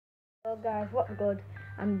Hello guys, what's good?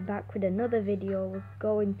 I'm back with another video. We're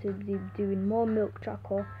going to be doing more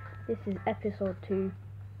MilkChoco. This is episode 2.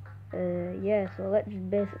 Yeah, so let's just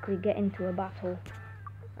basically get into a battle.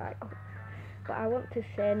 Right. But I want to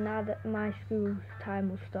say, now that my school time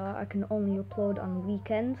will start, I can only upload on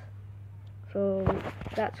weekends. So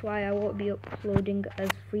that's why I won't be uploading as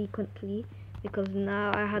frequently, because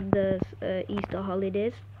now I had the Easter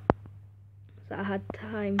holidays. So I had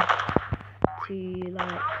time to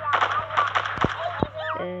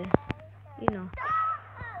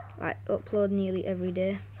upload nearly every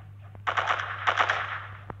day.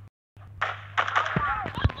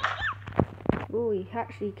 Oh, he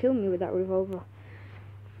actually killed me with that revolver.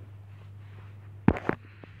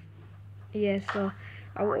 Yeah, so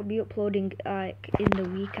I won't be uploading in the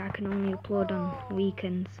week. I can only upload on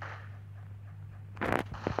weekends.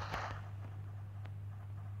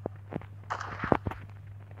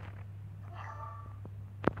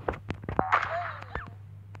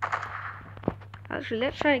 Actually,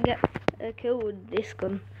 let's try and get a kill with this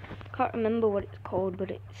gun. Can't remember what it's called,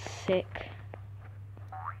 but it's sick.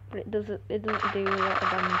 But it doesn't do a lot of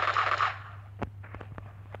damage.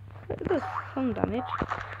 It does some damage.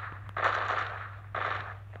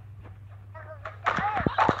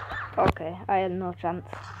 Okay, I had no chance.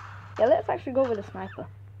 Yeah, let's actually go with a sniper.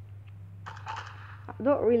 I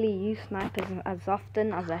don't really use snipers as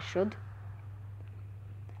often as I should.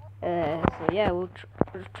 So yeah, we'll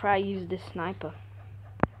try use this sniper.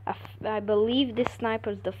 I believe this sniper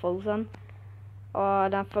is the Fulzon. Oh,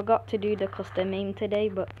 and I forgot to do the custom aim today,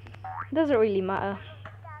 but it doesn't really matter.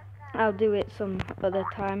 I'll do it some other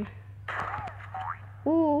time.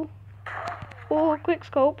 Ooh, quick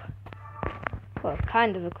scope. Well,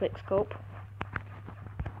 kind of a quick scope.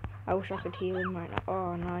 I wish I could heal him right now.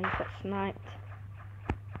 Oh no, he got sniped.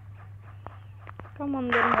 Come on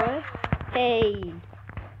then, boy. Hey.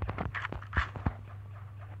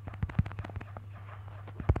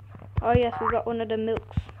 Oh yes, we got one of the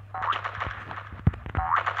milks.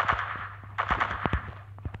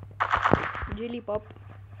 Jelly pop.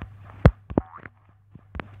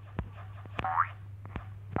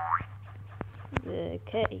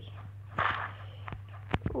 Okay.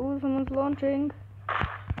 Oh, someone's launching.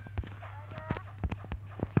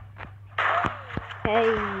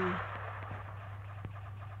 Hey.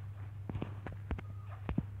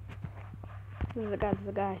 There's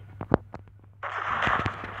a guy.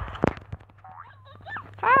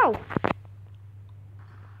 How?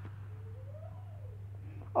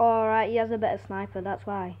 Alright, he has a better sniper, that's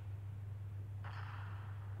why.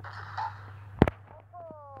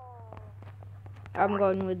 I'm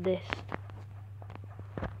going with this.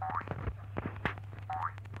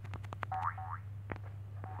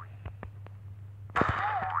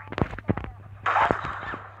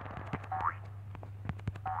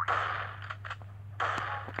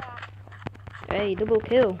 Hey, double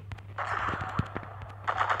kill.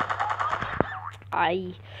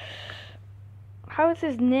 How is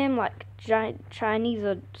his name like Chinese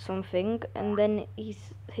or something? And then his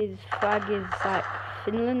flag is like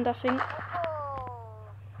Finland, I think.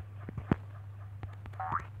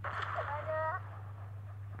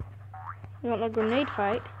 You want a grenade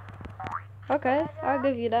fight? Okay, I'll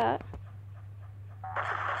give you that.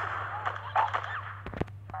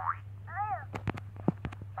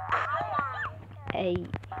 Hey.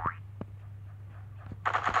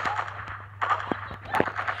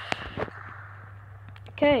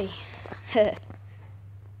 Okay.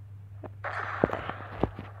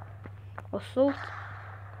 Assault.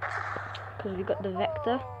 Because we got the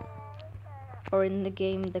Vector. Or in the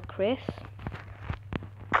game, the Chris.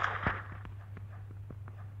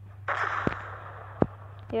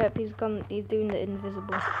 Yep, he's gone. He's doing the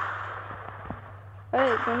invisible.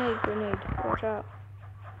 Hey, grenade. Watch out.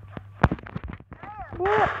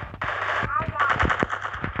 What?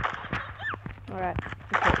 Alright,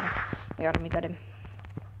 we got him.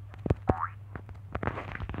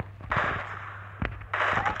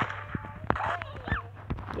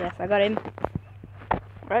 Yes, I got him.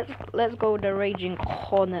 Let's go with the Raging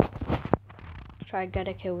Hornet. Try and get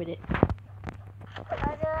a kill with it.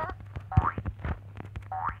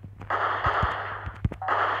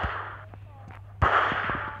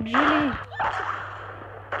 Julie.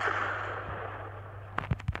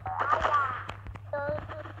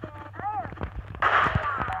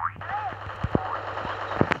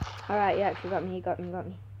 Alright, yeah, actually got me, he got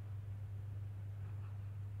me.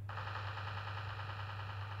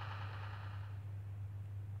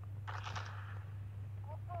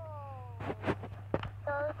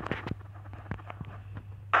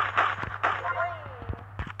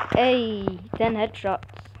 Hey, 10 headshots.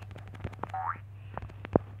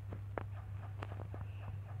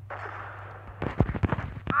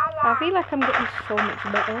 I feel like I'm getting so much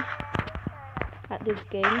better at this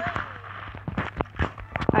game.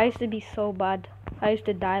 I used to be so bad. I used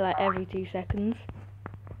to die like every 2 seconds.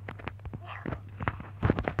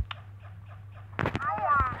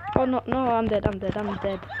 Oh no, I'm dead.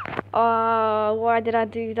 Oh, why did I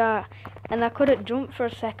do that? And I couldn't jump for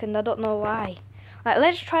a second, I don't know why. Like,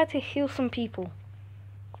 let's try to heal some people.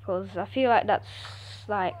 Because I feel like that's,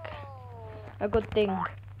 like, a good thing.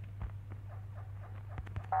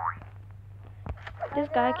 This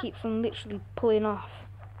guy keeps on literally pulling off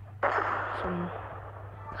some...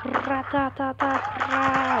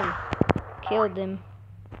 Killed him.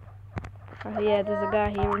 Oh yeah, there's a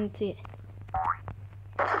guy here, isn't it?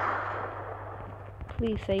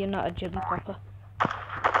 Please say you're not a jelly popper.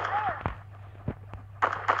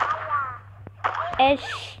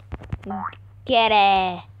 Ish. Get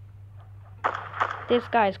it. This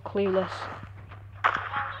guy's clueless.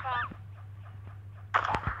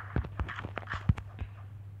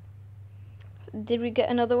 Did we get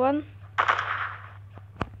another one?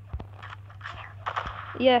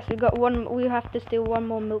 Yes, we got one. We have to steal one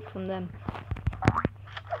more milk from them.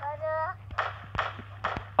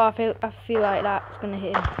 Oh, I feel like that's gonna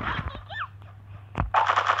hit him.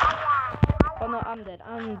 Oh no, I'm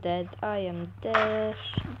dead. I am dead.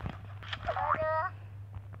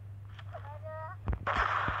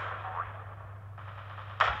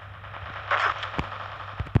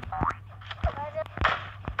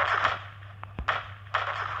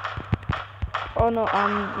 Oh no,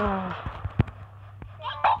 no.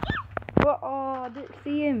 What? Oh, I didn't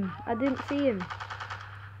see him.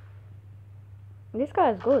 This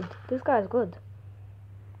guy's good.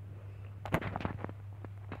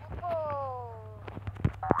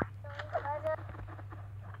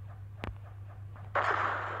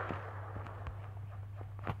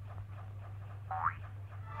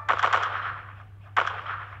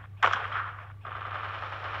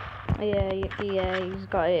 Yeah, he's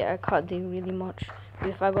got it. I can't do really much.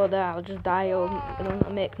 If I go there, I'll just die. It'll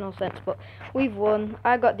make no sense. But we've won.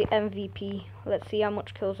 I got the MVP. Let's see how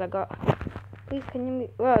much kills I got. Please, can you...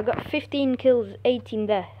 Well, I got 15 kills, 8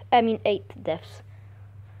 deaths.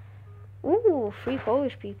 Ooh, 3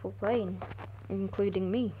 Polish people playing, including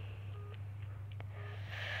me.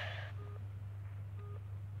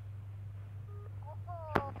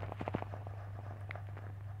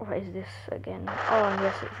 What is this again? Oh,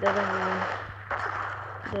 yes, it's the devil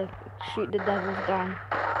one. Shoot the devils down.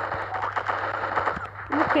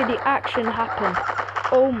 Look at the action happen.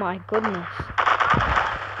 Oh my goodness.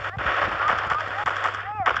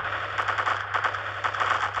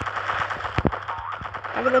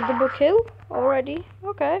 I got a double kill already.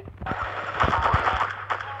 Okay.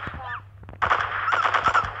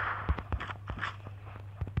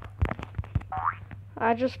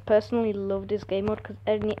 I just personally love this game mode because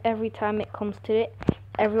every time it comes to it,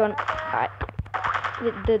 everyone,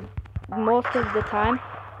 most of the time,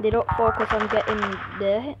 they don't focus on getting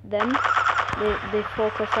them. They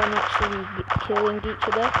focus on actually killing each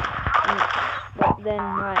other,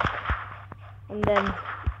 and then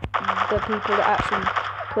the people that actually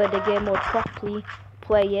play the game mode properly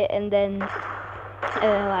play it, and then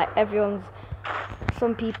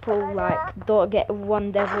some people like don't get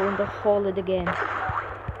one devil in the whole of the game.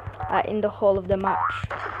 In the whole of the match.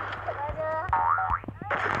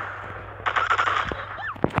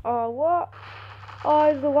 Oh, what? Oh,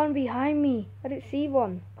 it's the one behind me. I didn't see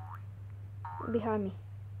one. Behind me.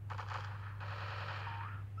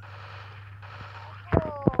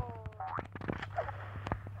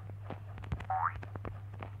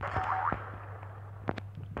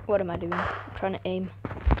 What am I doing? I'm trying to aim.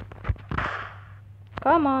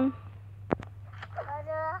 Come on.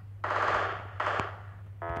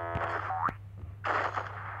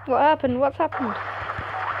 What happened? What's happened?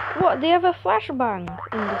 What? They have a flashbang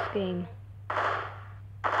in this game.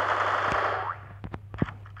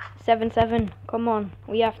 7-7. Come on.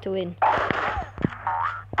 We have to win.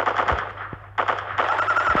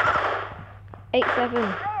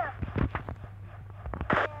 8-7.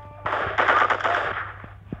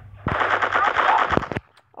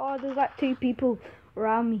 Oh, there's like 2 people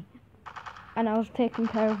around me. And I was taking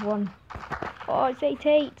care of one. Oh, it's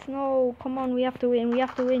 8-8. No, come on, we have to win.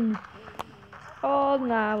 Oh,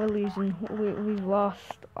 nah, we're losing. We've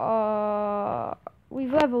lost.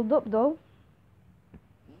 We've leveled up, though.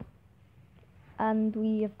 And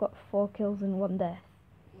we have got 4 kills and 1 death.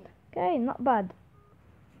 Okay, not bad.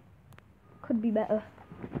 Could be better.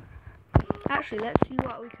 Actually, let's see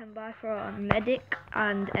what we can buy for our medic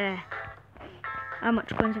and air. How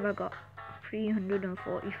much coins have I got?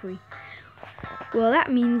 343. Well,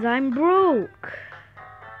 that means I'm broke.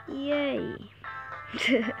 Yay.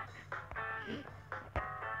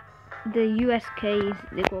 the US keys,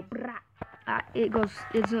 they go brah. It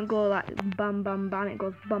doesn't go like bam bam bam, it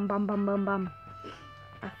goes bam bam bam bam bam.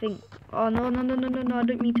 I think. Oh no, I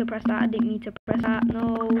didn't mean to press that,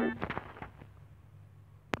 no.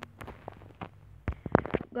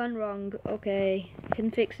 Gone wrong, okay. We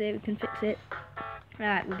can fix it.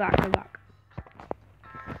 Right, we're back.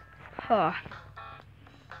 Oh.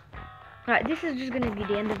 Right, this is just gonna be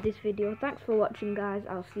the end of this video. Thanks for watching, guys.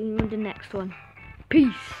 I'll see you in the next one.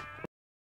 Peace.